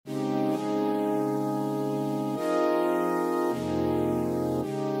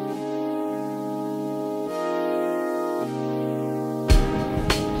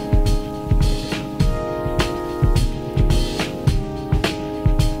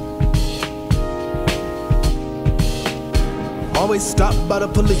Always stopped by the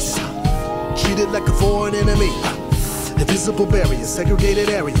police, treated like a foreign enemy. Invisible barriers, segregated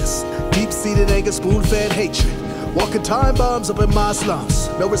areas, deep-seated anger, spoon-fed hatred. Walking time bombs up in my slums.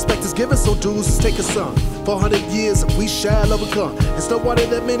 No respect is given, so dues is taken some. 400 years and we shall overcome. It's no wonder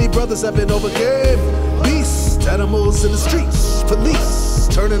that many brothers have been overcame. Beasts, animals in the streets, police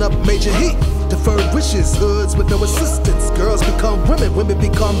turning up major heat. Deferred wishes, hoods with no assistance. Girls become women, women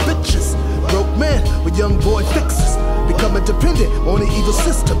become bitches. Broke men with young boy fixes, becoming dependent on the evil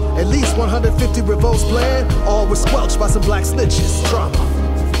system. At least 150 revolts planned, all were squelched by some black snitches. Trauma,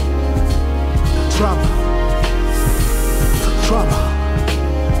 trauma, trauma,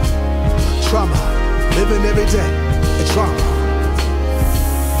 trauma. Living every day in trauma,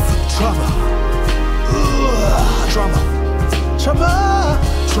 trauma, trauma, trauma,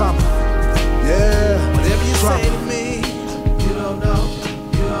 trauma. Yeah, whatever you trauma. say to me, you don't know,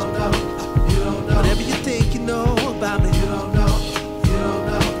 you don't know, you don't know. Whatever you think you know about me, you don't know, you don't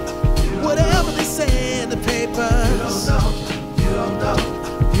know, you don't whatever they say in the papers, you don't know, you don't know,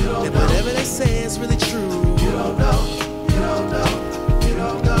 you don't and whatever they say is really true, you don't know, you don't know, you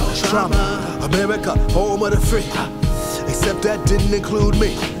don't know. Trauma, America, home of the free. Except that didn't include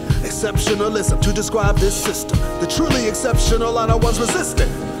me. Exceptionalism to describe this system. The truly exceptional are the ones resisting.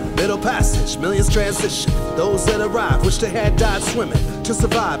 Middle passage, millions transition. Those that arrived wish they had died swimming. To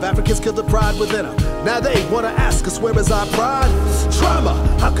survive, Africans killed the pride within them. Now they wanna ask us, where is our pride? Trauma,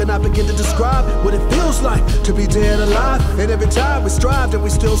 how can I begin to describe what it feels like to be dead alive? And every time we strived and we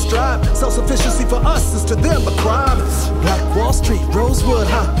still strive. Self-sufficiency for us is to them a crime. Black Wall Street, Rosewood,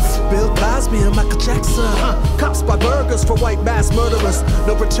 Bill Cosby and Michael Jackson, Cops buy burgers for white mass murderers.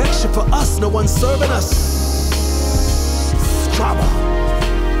 No protection for us, no one serving us. Trauma,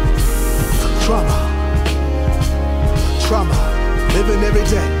 trauma, trauma. Living every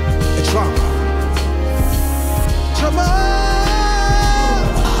day in trauma, trauma,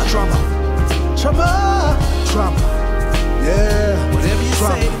 trauma, trauma, trauma. Yeah, whatever you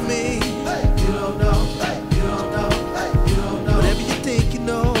trauma. say to me, you don't know, you don't know, you don't know. Whatever you think you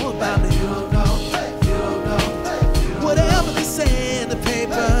know about me, you don't know, you don't know. Whatever they say in the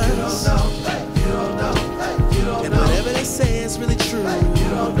papers, you don't know, you don't know, you don't know. And whatever they say is really true, you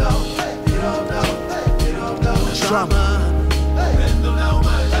don't know, you don't know, you don't know. Trauma.